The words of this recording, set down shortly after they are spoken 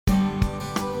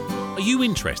Are you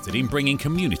interested in bringing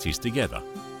communities together?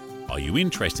 Are you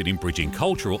interested in bridging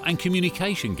cultural and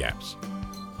communication gaps?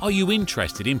 Are you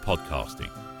interested in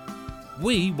podcasting?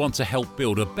 We want to help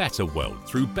build a better world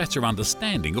through better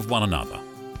understanding of one another.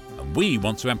 And we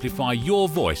want to amplify your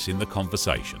voice in the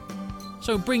conversation.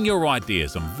 So bring your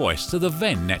ideas and voice to the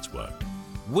Venn network.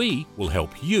 We will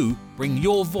help you bring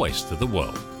your voice to the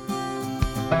world.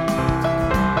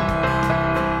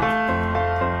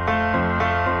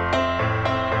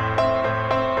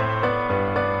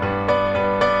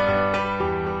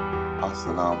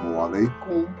 Assalamu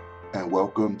alaikum and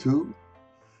welcome to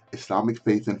Islamic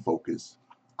Faith in Focus.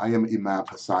 I am Imam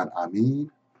Hassan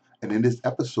Amin, and in this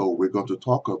episode we're going to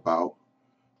talk about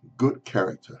good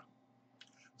character.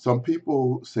 Some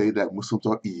people say that Muslims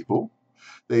are evil.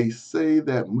 They say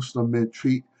that Muslim men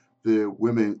treat their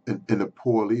women in a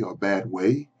poorly or bad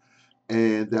way,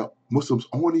 and that Muslims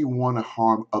only want to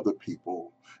harm other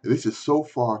people. This is so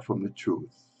far from the truth.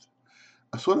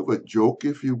 A sort of a joke,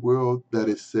 if you will, that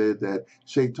is said that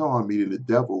Shaitan, meaning the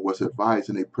devil, was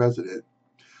advising a president,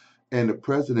 and the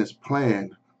president's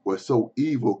plan was so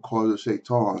evil, causing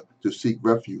Shaitan to seek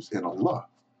refuge in Allah.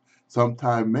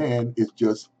 Sometimes man is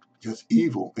just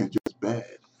evil and just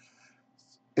bad.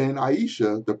 And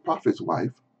Aisha, the prophet's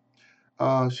wife,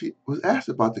 she was asked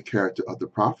about the character of the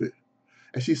prophet,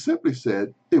 and she simply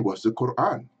said it was the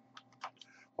Quran.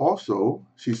 Also,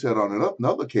 she said on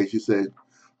another case, she said,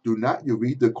 "Do not you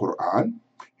read the Quran?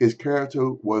 His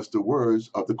character was the words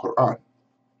of the Quran."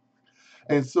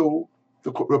 And so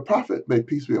the prophet, may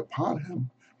peace be upon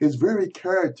him, his very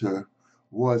character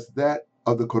was that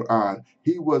of the Quran.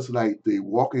 He was like the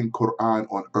walking Quran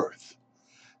on earth.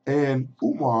 And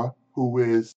Umar, he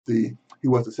was the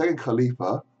second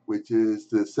Khalifa, which is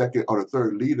the second or the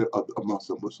third leader amongst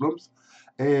the Muslims,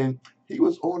 and he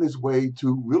was on his way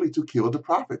to kill the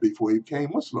prophet before he became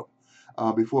Muslim,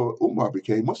 before Umar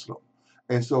became Muslim.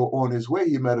 And so on his way,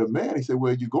 he met a man. He said,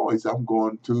 "Where are you going?" He said, "I'm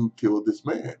going to kill this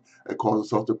man," and called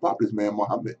himself the prophet, this man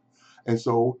Muhammad. And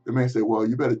so the man said, "Well,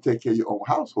 you better take care of your own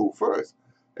household first."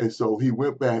 And so he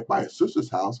went back by his sister's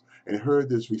house and heard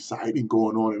this reciting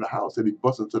going on in the house. And he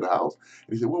busted into the house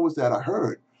and he said, "What was that I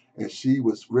heard?" And she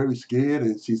was very scared,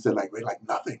 and she said, like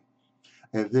nothing.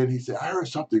 And then he said, "I heard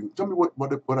something. Tell me what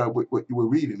you were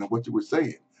reading and what you were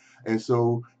saying." And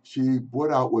so she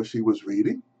brought out what she was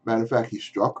reading. Matter of fact, he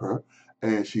struck her,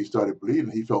 and she started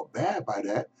bleeding. He felt bad by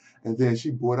that. And then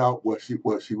she brought out what she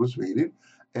was reading,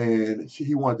 and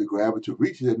he wanted to grab her to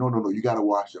read. She said, "No, you got to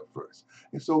wash up first."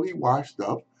 And so he washed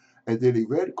up, and then he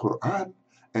read Quran,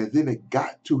 and then it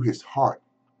got to his heart.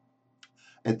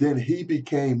 And then he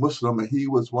became Muslim, and he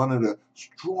was one of the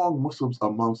strong Muslims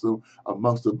amongst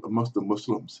the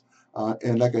Muslims.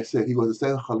 And like I said, he was the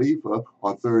second Khalifa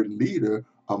or third leader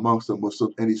amongst the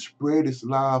Muslims, and he spread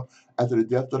Islam after the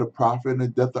death of the Prophet and the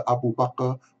death of Abu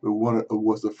Bakr, who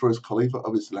was the first Khalifa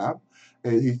of Islam.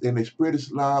 And they spread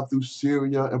Islam through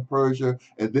Syria and Persia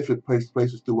and different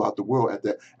places throughout the world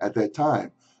at that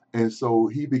time. And so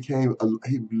he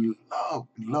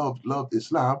loved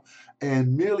Islam,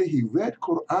 and merely he read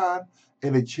Quran,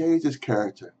 and it changed his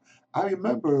character. I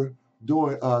remember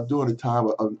during the time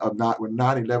when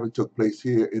 9/11 took place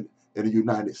here in the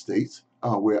United States,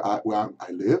 where I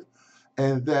live,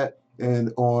 and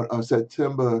on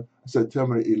September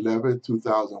 11,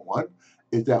 2001,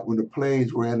 is that when the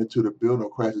planes ran into the building or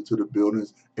crashed into the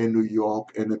buildings in New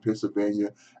York and in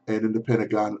Pennsylvania and in the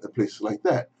Pentagon and places like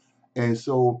that. And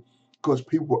so, because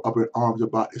people were up in arms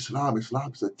about Islam is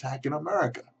attacking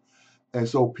America. And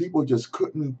so people just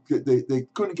they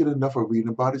couldn't get enough of reading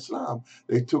about Islam.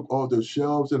 They took all the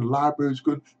shelves in the libraries,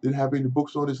 didn't have any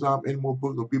books on Islam, any more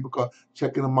books, or people caught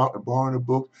checking them out and borrowing the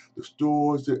books. The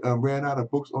stores ran out of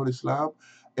books on Islam.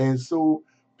 And so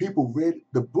people read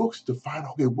the books to find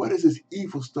out, okay, what is this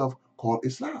evil stuff called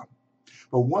Islam?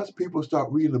 But once people start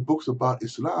reading the books about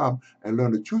Islam and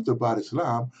learn the truth about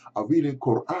Islam, reading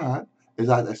Quran, as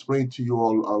I explained to you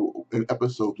all in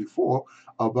episodes before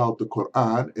about the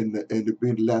Quran and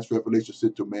being the last revelation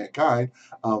sent to mankind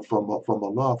from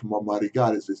Allah, from Almighty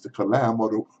God, it's the Kalam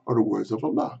or the words of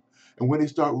Allah. And when they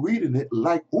start reading it,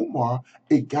 like Umar,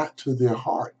 it got to their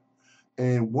heart.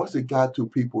 And once it got to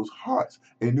people's hearts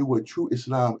and knew what true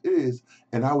Islam is,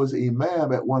 and I was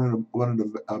imam at one of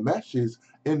the masjids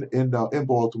in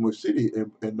Baltimore City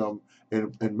in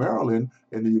Maryland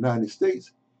in the United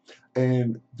States,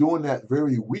 and during that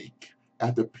very week,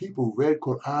 after people read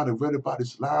Quran and read about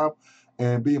Islam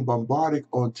and being bombarded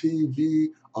on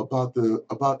TV about the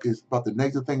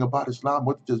negative thing about Islam,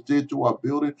 what it just did to our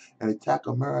building and attack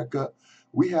America,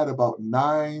 we had about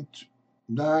nine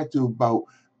to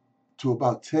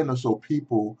about 10 or so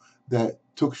people that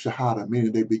took Shahada,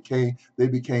 meaning they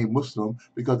became Muslim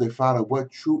because they found out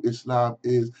what true Islam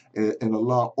is, and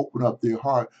Allah opened up their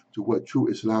heart to what true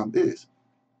Islam is.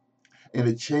 And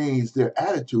it changed their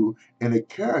attitude and their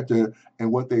character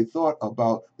and what they thought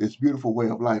about this beautiful way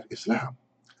of life, Islam.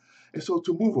 And so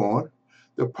to move on,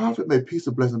 the Prophet, may peace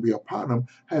and blessing be upon him,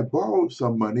 had borrowed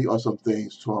some money or some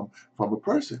things from a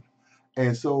person.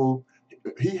 And so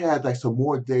he had like some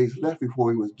more days left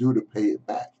before he was due to pay it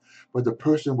back. But the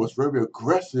person was very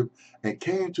aggressive and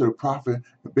came to the Prophet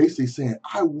and basically saying,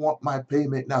 I want my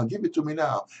payment now. Give it to me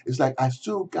now. It's like, I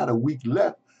still got a week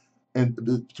left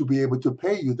and to be able to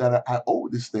pay you, that I owe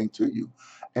this thing to you.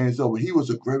 And so he was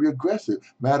very aggressive.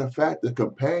 Matter of fact, the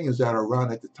companions that are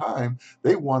around at the time,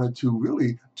 they wanted to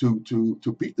really to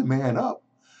beat the man up,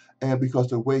 and because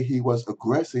the way he was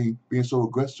aggressing, being so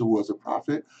aggressive towards the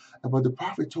Prophet. But the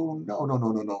Prophet told him, no, no,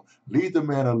 no, no, no, leave the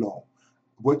man alone.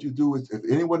 What you do is, if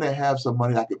anyone that have some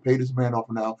money, I could pay this man off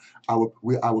now, I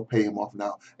would pay him off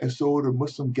now. And so the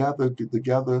Muslim gathered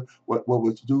together what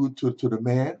was due to the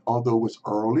man, although it was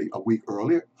early, a week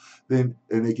earlier. Then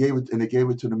and they gave it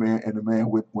to the man, and the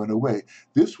man went away.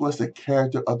 This was the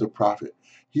character of the Prophet.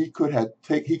 He could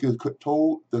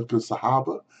told the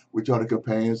Sahaba, which are the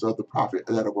companions of the Prophet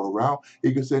that were around.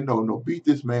 He could say, no, no, beat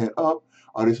this man up,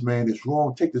 or this man is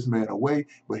wrong, take this man away.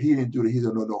 But he didn't do that. He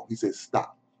said, no, no. He said,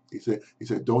 stop. He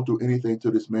said, don't do anything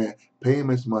to this man. Pay him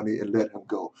his money and let him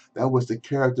go. That was the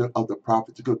character of the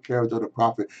Prophet, the good character of the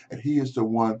Prophet, and he is the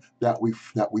one that we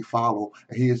follow,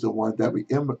 and he is the one that we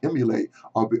emulate,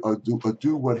 or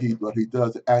do what he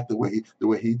does, act the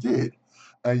way he did.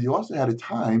 And you also had a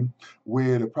time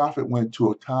where the Prophet went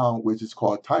to a town which is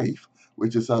called Taif,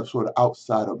 which is sort of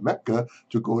outside of Mecca,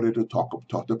 to go there to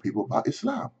talk to people about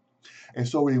Islam. And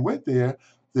so when he went there,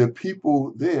 the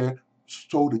people there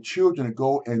told the children to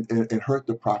go and hurt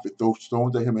the Prophet, throw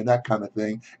stones at him and that kind of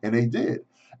thing, and they did.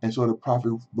 And so the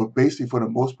Prophet, but basically for the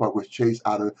most part, was chased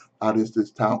out of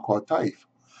this town called Taif.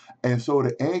 And so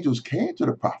the angels came to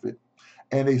the Prophet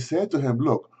and they said to him,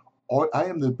 look,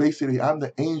 I'm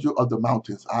the angel of the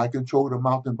mountains. I control the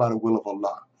mountain by the will of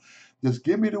Allah. Just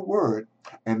give me the word,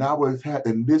 and I will have,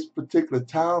 and this particular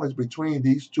town is between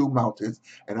these two mountains,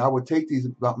 and I will take these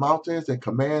mountains and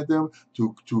command them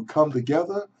to come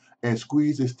together and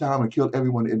squeeze this town and kill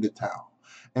everyone in the town.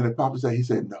 And the prophet said, he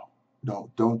said, no, no,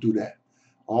 don't do that.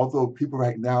 Although people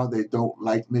right now, they don't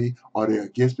like me or they're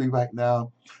against me right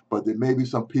now, but there may be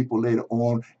some people later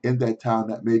on in that town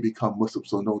that may become Muslim.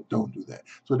 So no, don't do that.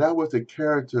 So that was the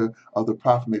character of the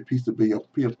prophet. May peace and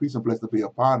blessing be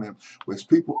upon him. When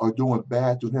people are doing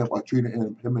bad to him or treating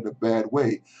him in a bad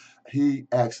way, he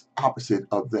acts opposite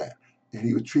of that. And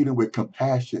he would treat him with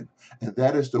compassion. And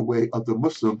that is the way of the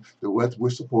Muslim, that what we're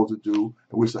supposed to do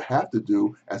and we're supposed to have to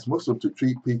do as Muslims, to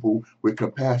treat people with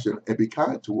compassion and be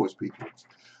kind towards people.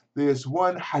 There's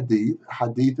one hadith.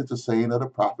 Hadith is the saying of the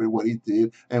Prophet, what he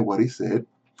did and what he said.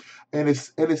 And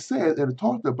it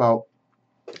talked about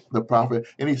the Prophet,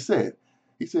 and he said,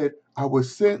 I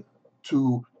was sent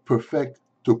to perfect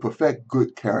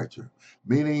good character,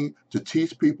 meaning to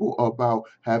teach people about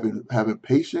having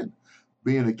patience,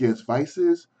 being against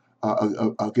vices,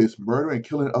 against murder and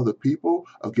killing other people,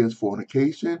 against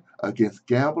fornication, against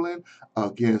gambling,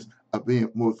 against being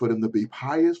more, for them to be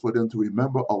pious, for them to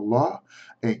remember Allah,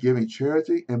 and giving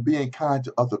charity and being kind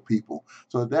to other people.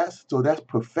 So that's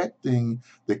perfecting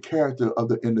the character of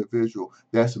the individual.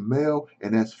 That's male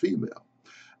and that's female.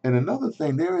 And another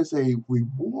thing, there is a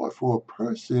reward for a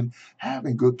person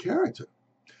having good character.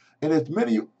 And there's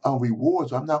many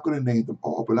rewards. I'm not going to name them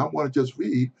all, but I want to just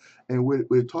read. And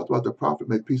we talked about the Prophet,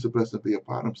 may peace and blessing be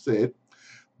upon him, said,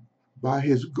 by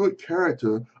his good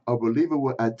character, a believer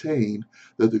will attain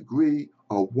the degree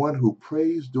of one who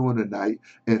prays during the night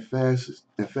and fasts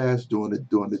during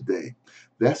the day.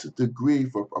 That's a degree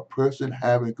for a person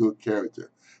having good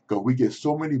character. Because we get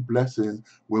so many blessings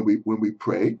when we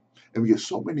pray, and we get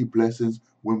so many blessings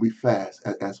when we fast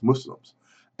as Muslims.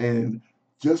 And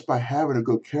just by having a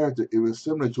good character, it was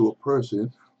similar to a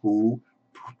person who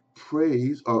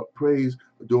prays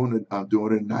during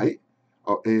the night,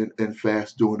 and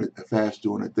fast during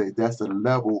the day. That's the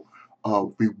level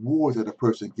of rewards that a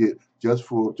person get just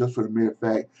for the mere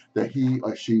fact that he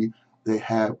or she, they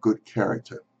have good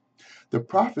character. The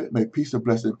Prophet, may peace and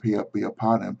blessing be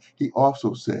upon him, he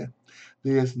also said,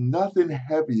 there is nothing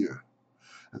heavier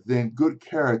than good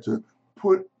character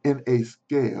put in a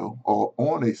scale, or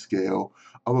on a scale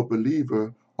of a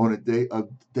believer on a day of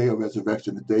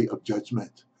resurrection, the day of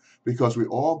judgment. Because we're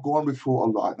all going before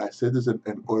Allah. And I said this in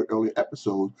earlier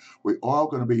episodes, we're all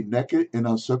going to be naked and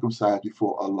uncircumcised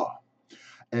before Allah.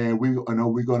 And we know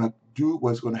we're going to do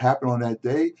what's going to happen on that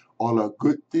day. All our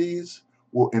good deeds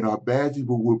and our bad deeds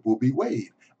will be weighed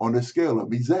on the scale of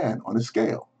Mizan, on the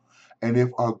scale. And if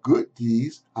our good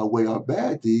deeds outweigh our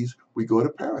bad deeds, we go to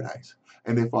paradise.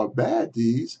 And if our bad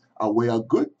deeds outweigh our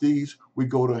good deeds, we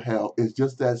go to hell. It's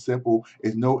just that simple.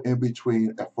 It's no in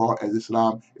between as far as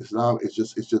Islam. Islam is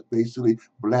just basically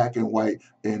black and white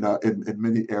in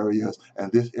many areas.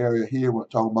 And this area here, we're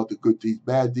talking about the good deeds,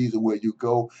 bad deeds, and where you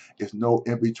go, is no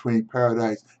in between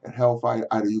paradise and hellfire.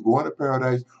 Either you going to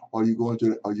paradise or you going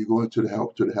to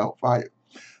the hellfire.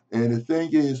 And the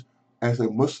thing is, as a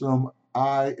Muslim,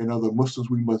 I and other Muslims,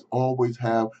 we must always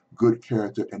have good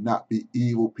character and not be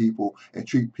evil people and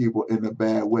treat people in a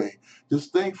bad way.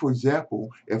 Just think, for example,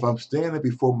 if I'm standing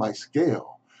before my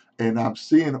scale and I'm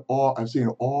seeing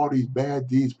all these bad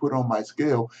deeds put on my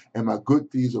scale, and my good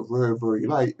deeds are very, very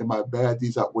light, and my bad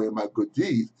deeds outweigh my good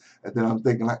deeds, and then I'm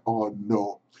thinking like, oh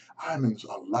no, I'm in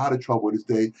a lot of trouble this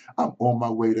day. I'm on my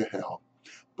way to hell.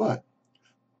 But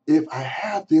if I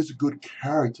have this good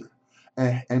character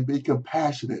and be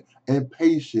compassionate and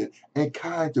patient and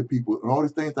kind to people, and all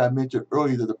these things I mentioned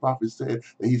earlier that the prophet said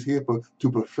that he's here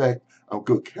to perfect a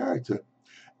good character,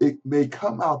 it may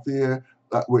come out there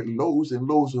with loads and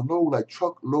loads and loads, like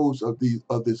truckloads of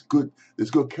this good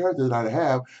character that I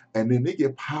have, and then they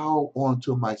get piled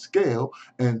onto my scale,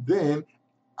 and then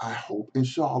I hope,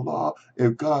 inshallah,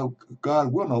 if God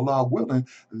willing, Allah willing,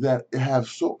 that it have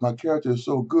my character is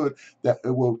so good that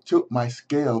it will tilt my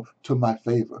scale to my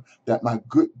favor, that my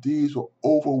good deeds will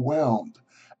overwhelmed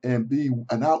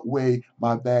and outweigh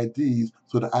my bad deeds,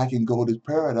 so that I can go to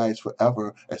paradise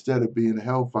forever instead of being in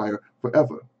hellfire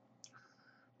forever.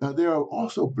 Now there are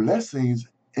also blessings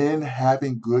in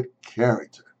having good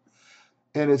character.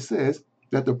 And it says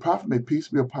that the prophet, may peace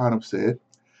be upon him, said,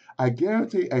 I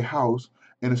guarantee a house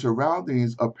in the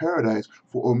surroundings of paradise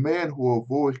for a man who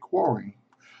avoids quarreling,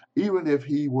 even if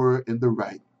he were in the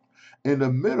right. In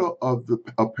the middle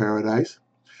of paradise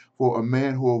for a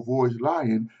man who avoids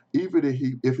lying,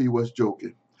 even if he was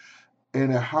joking.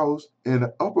 And a house in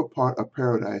the upper part of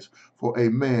paradise for a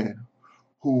man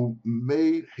who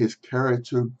made his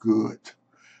character good.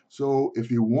 So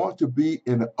if you want to be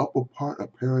in the upper part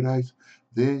of paradise,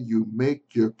 then you make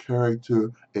your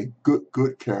character a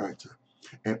good character.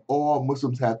 And all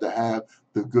Muslims have to have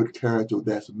the good character.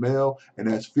 That's male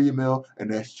and that's female and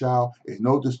that's child. There's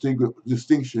no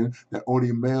distinction that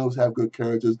only males have good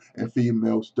characters and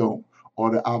females don't.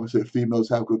 Or the opposite, females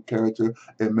have good character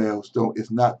and males don't.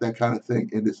 It's not that kind of thing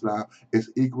in Islam. It's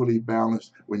equally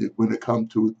balanced when it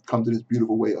comes to this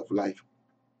beautiful way of life.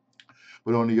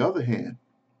 But on the other hand,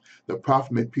 the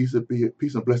prophet, may peace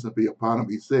and blessings be upon him,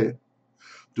 he said,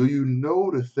 do you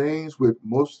know the things which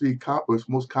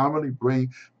most commonly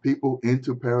bring people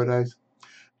into paradise?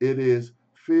 It is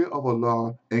fear of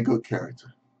Allah and good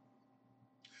character.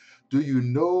 Do you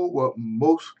know what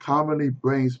most commonly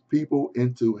brings people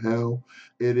into hell?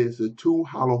 It is the two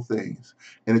hollow things.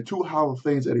 And the two hollow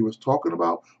things that he was talking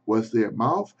about was their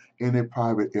mouth and their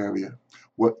private area.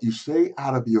 What you say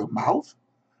out of your mouth,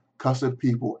 cussing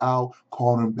people out,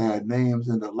 calling them bad names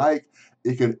and the like,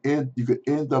 you could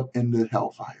end up in the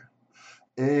hellfire.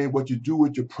 And what you do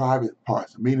with your private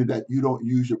parts, meaning that you don't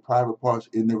use your private parts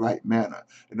in the right manner.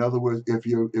 In other words, if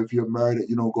you're married,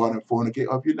 you don't go out and fornicate,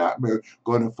 or if you're not married,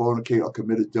 go out and fornicate or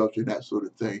commit adultery, that sort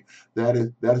of thing. That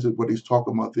is what he's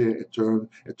talking about there in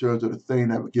terms of the thing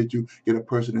that would get a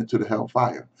person into the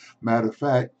hellfire. Matter of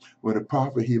fact, when the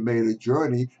prophet, he made a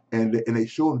journey, and they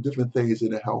showed him different things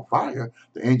in the hellfire,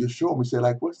 the angel showed him, he said,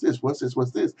 like, what's this? What's this?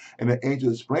 What's this? And the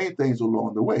angel explained things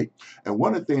along the way. And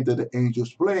one of the things that the angel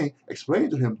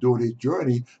explained to him during his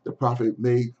journey, the prophet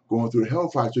made going through the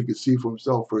hellfire, so he could see for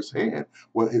himself firsthand,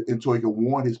 until he could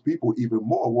warn his people even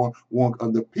more, warn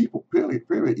other people,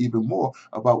 period, even more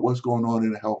about what's going on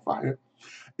in the hellfire.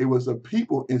 It was the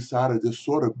people inside of this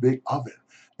sort of big oven.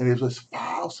 And there was this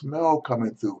foul smell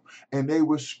coming through. And they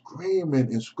were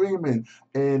screaming and screaming.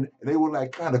 And they were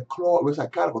like kind of claw, it was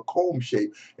like kind of a comb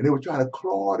shape. And they were trying to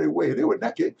claw their way. They were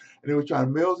naked, and they were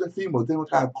trying, males and females, they were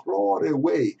trying to claw their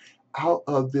way out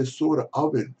of this sort of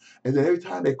oven. And then every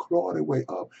time they clawed their way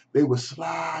up, they would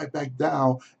slide back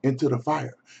down into the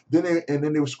fire. Then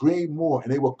they would scream more,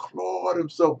 and they would claw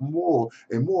themselves more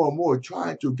and more,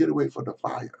 trying to get away from the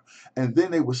fire. And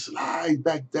then they would slide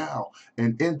back down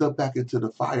and end up back into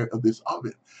the fire of this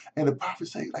oven. And the prophet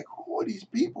say, like, who are these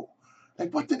people?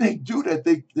 Like, what did they do that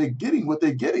they're getting what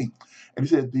they're getting? And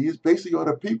he said, these basically are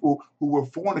the people who were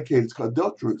fornicators,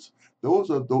 adulterers.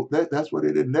 That's why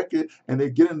they did naked, and they're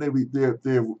getting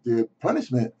their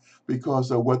punishment because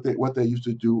of what they used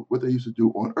to do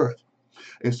on earth.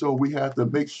 And so we have to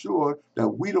make sure that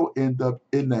we don't end up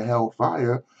in the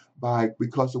hellfire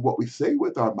because of what we say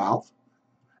with our mouth,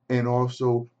 and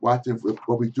also watching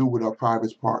what we do with our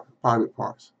private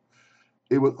parts.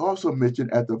 It was also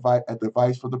mentioned at the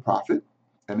advice from the prophet,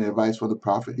 and the advice from the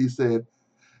prophet. He said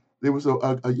there was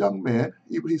a young man.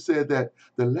 He said that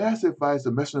the last advice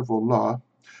the messenger of Allah,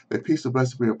 that peace and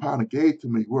blessing be upon him, gave to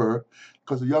me were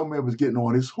because the young man was getting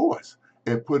on his horse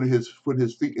and putting his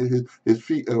feet in his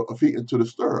feet into the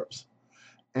stirrups.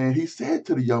 And he said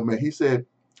to the young man, he said,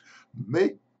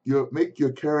 make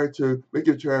your character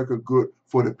good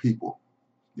for the people.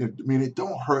 Meaning,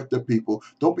 don't hurt the people.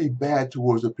 Don't be bad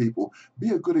towards the people. Be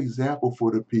a good example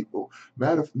for the people.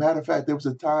 Matter of fact, there was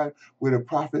a time where the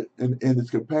prophet and his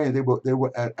companion they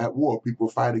were at war. People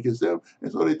were fighting against them,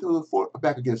 and so they fought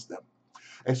back against them.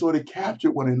 And so they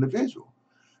captured one individual,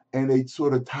 and they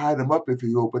sort of tied him up, if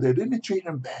you will, but they didn't treat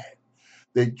him bad.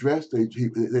 They dressed, they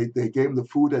gave him the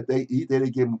food that they eat. They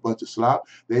didn't give him a bunch of slop.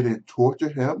 They didn't torture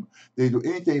him. They didn't do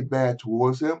anything bad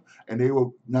towards him. And they were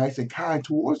nice and kind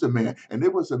towards the man. And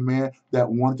there was a man that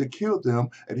wanted to kill them,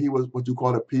 and he was what you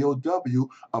call a POW,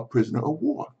 a prisoner of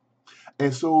war.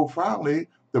 And so finally,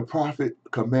 the prophet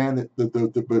commanded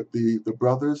the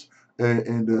brothers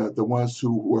and the ones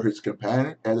who were his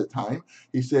companion at the time,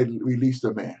 he said, release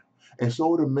the man. And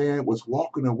so the man was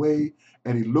walking away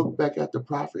and he looked back at the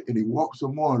prophet and he walked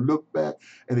some more and looked back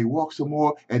and he walked some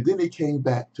more. And then he came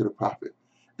back to the prophet.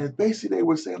 And basically they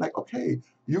were saying like, okay,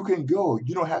 you can go.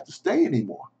 You don't have to stay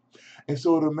anymore. And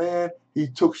so the man, he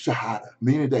took Shahada,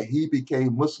 meaning that he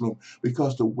became Muslim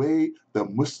because the way the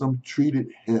Muslim treated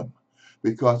him,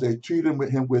 because they treated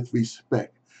him with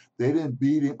respect. They didn't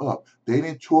beat him up. They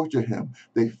didn't torture him.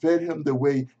 They fed him the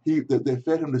way they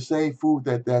fed him the same food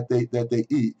that they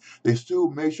eat. They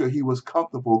still made sure he was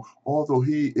comfortable, although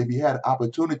if he had an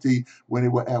opportunity when they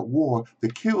were at war to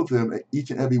kill them,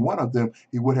 each and every one of them,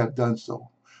 he would have done so.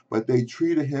 But they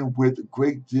treated him with a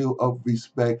great deal of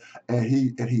respect, and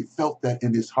he felt that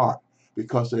in his heart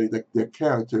because of their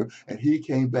character, and he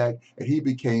came back and he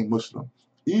became Muslim.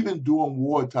 Even during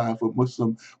wartime for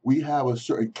Muslims, we have a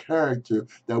certain character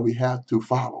that we have to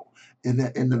follow. In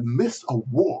the midst of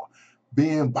war,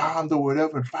 being bombed or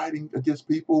whatever and fighting against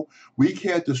people, we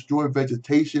can't destroy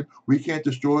vegetation. We can't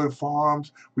destroy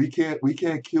farms. We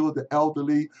can't kill the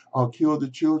elderly or kill the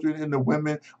children and the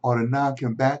women or the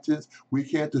non-combatants. We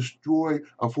can't destroy,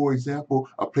 for example,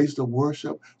 a place of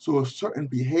worship. So certain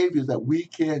behaviors that we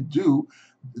can't do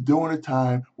during a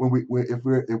time when if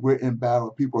we're in battle,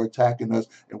 people are attacking us,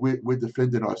 and we're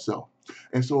defending ourselves.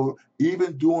 And so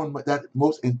even during that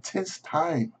most intense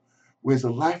time, where it's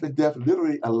a life and death,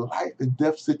 literally a life and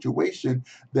death situation,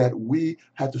 that we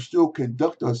have to still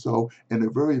conduct ourselves in the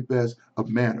very best of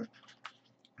manner.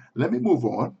 Let me move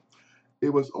on. It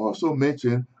was also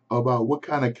mentioned about what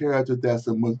kind of character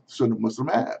that should a Muslim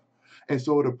have. And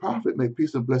so the Prophet, may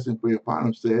peace and blessings be upon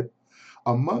him, said,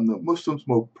 among the Muslims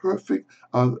most perfect,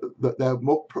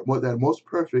 that most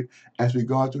perfect as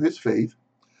regard to his faith,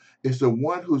 is the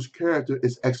one whose character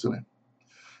is excellent.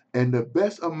 And the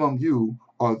best among you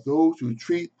are those who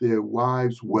treat their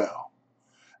wives well.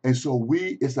 And so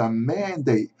it's a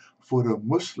mandate for the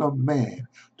Muslim man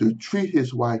to treat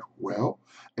his wife well.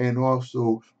 And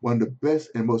also one of the best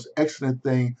and most excellent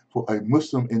thing for a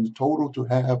Muslim in total to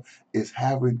have is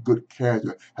having good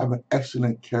character, having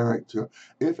excellent character.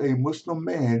 If a Muslim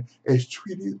man is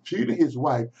treating his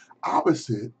wife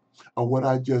opposite of what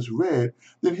I just read,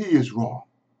 then he is wrong.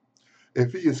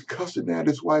 If he is cussing at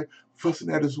his wife,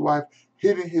 fussing at his wife,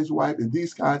 hitting his wife, and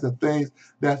these kinds of things,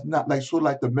 that's not like sort of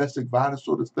like domestic violence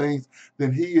sort of things,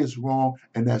 then he is wrong,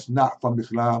 and that's not from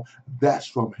Islam. That's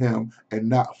from him, and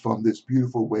not from this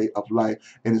beautiful way of life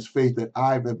and his faith that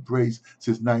I've embraced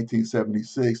since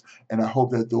 1976. And I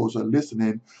hope that those are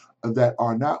listening that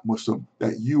are not Muslim,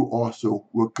 that you also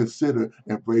will consider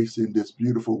embracing this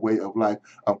beautiful way of life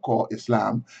called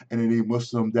Islam. And any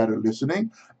Muslim that are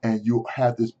listening, and you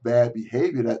have this bad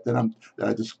behavior that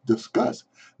I just discussed,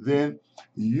 then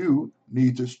you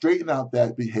need to straighten out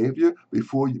that behavior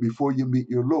before you meet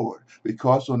your Lord.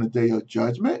 Because on the day of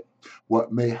judgment,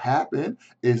 what may happen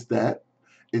is that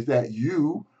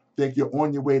you think you're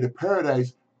on your way to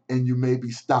paradise, and you may be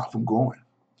stopped from going,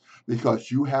 because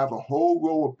you have a whole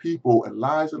row of people and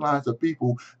lines of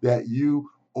people that you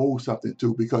owe something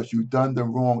to because you've done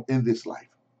them wrong in this life.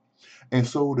 And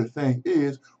so the thing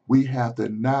is, we have to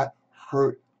not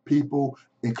hurt people,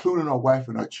 including our wife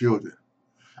and our children.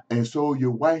 And so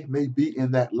your wife may be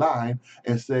in that line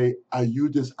and say, you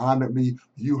dishonored me,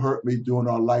 you hurt me during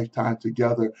our lifetime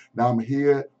together. Now I'm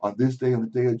here on this day, on the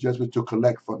day of judgment, to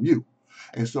collect from you.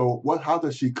 And so how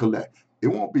does she collect? It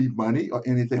won't be money or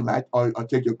anything like, or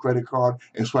take your credit card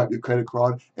and swipe your credit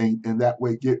card and that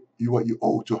way get you what you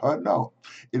owe to her. No,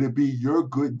 it'll be your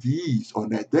good deeds on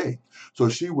that day. So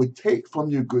she would take from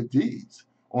your good deeds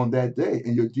on that day,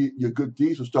 and your good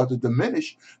deeds will start to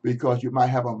diminish because you might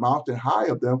have a mountain high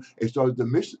of them and start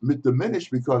to diminish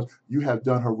because you have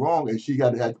done her wrong and she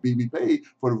got to have to be repaid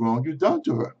for the wrong you've done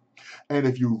to her. And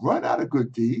if you run out of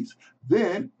good deeds,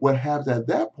 then what happens at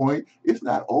that point, it's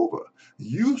not over.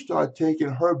 You start taking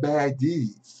her bad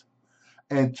deeds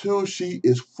until she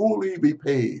is fully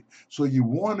repaid. So you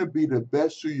want to be the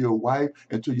best to your wife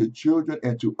and to your children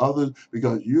and to others,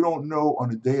 because you don't know on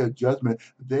the day of judgment,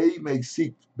 they may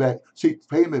seek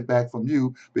payment back from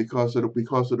you because of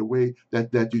the way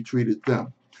that you treated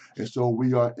them. And so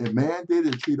we are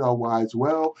mandated to treat our wives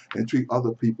well and treat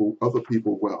other people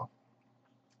well.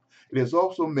 It is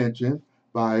also mentioned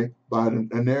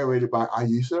narrated by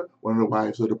Aisha, one of the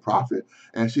wives of the Prophet,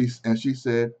 and she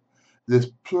said this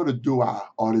sort of dua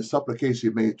or this supplication she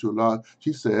made to Allah.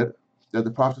 She said that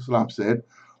the Prophet ﷺ said,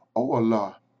 "O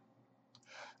Allah,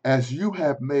 as you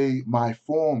have made my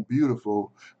form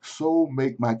beautiful, so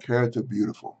make my character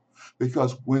beautiful."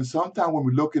 Because sometimes when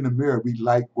we look in the mirror, we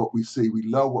like what we see. We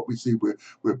love what we see.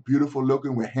 We're beautiful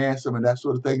looking, we're handsome, and that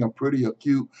sort of thing. I'm pretty or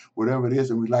cute, whatever it is,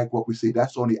 and we like what we see.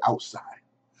 That's on the outside.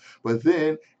 But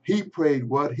then he prayed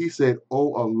what? He said,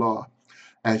 "O Allah,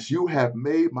 as you have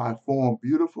made my form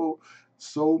beautiful,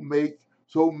 so make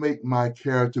my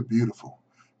character beautiful."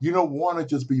 You don't want to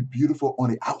just be beautiful on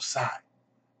the outside.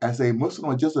 As a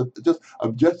Muslim or just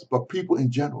people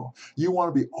in general, you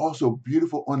want to be also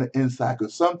beautiful on the inside.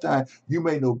 Because sometimes you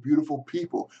may know beautiful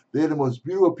people. They're the most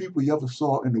beautiful people you ever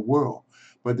saw in the world.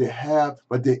 But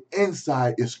their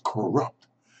inside is corrupt.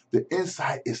 The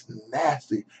inside is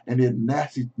nasty, and they're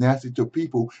nasty to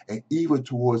people and evil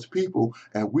towards people.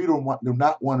 And we do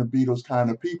not want to be those kind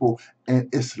of people. And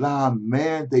Islam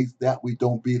mandates that we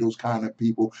don't be those kind of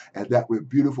people, and that we're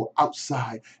beautiful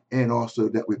outside and also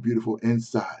that we're beautiful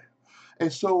inside.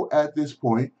 And so at this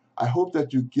point, I hope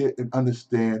that you get and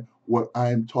understand what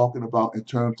I am talking about in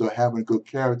terms of having good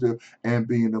character and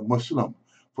being a Muslim.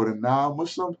 For the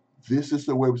non-Muslims, this is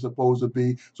the way we're supposed to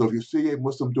be. So if you see a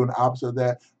Muslim doing the opposite of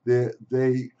that,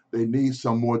 they need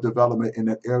some more development in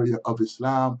that area of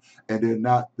Islam, and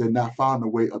they're not following the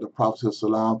way of the Prophet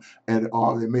ﷺ,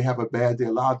 or they may have a bad day.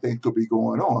 A lot of things could be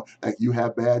going on. Like you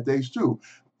have bad days too.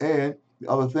 And the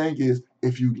other thing is,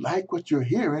 if you like what you're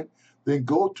hearing, then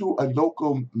go to a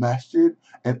local masjid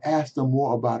and ask them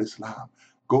more about Islam.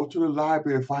 Go to the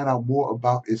library and find out more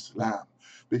about Islam.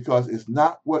 Because it's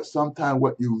not sometimes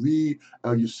what you read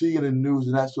or you see in the news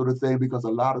and that sort of thing, because a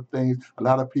lot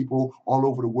of people all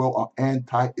over the world are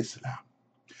anti-Islam.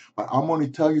 But I'm going to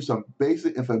tell you some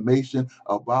basic information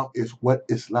about what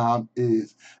Islam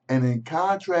is. And in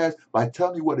contrast, by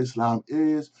telling you what Islam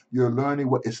is, you're learning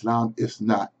what Islam is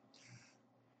not.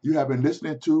 You have been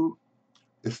listening to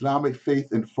Islamic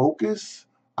Faith in Focus.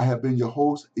 I have been your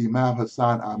host, Imam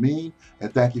Hassan Amin,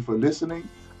 and thank you for listening.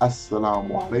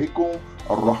 Assalamu alaikum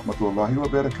wa rahmatullahi wa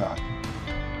barakatuh.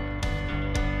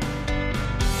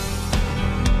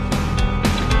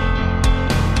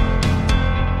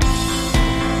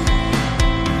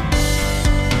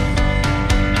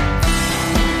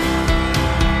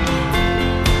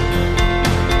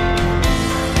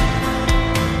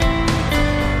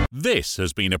 This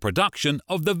has been a production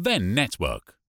of the Venn Network.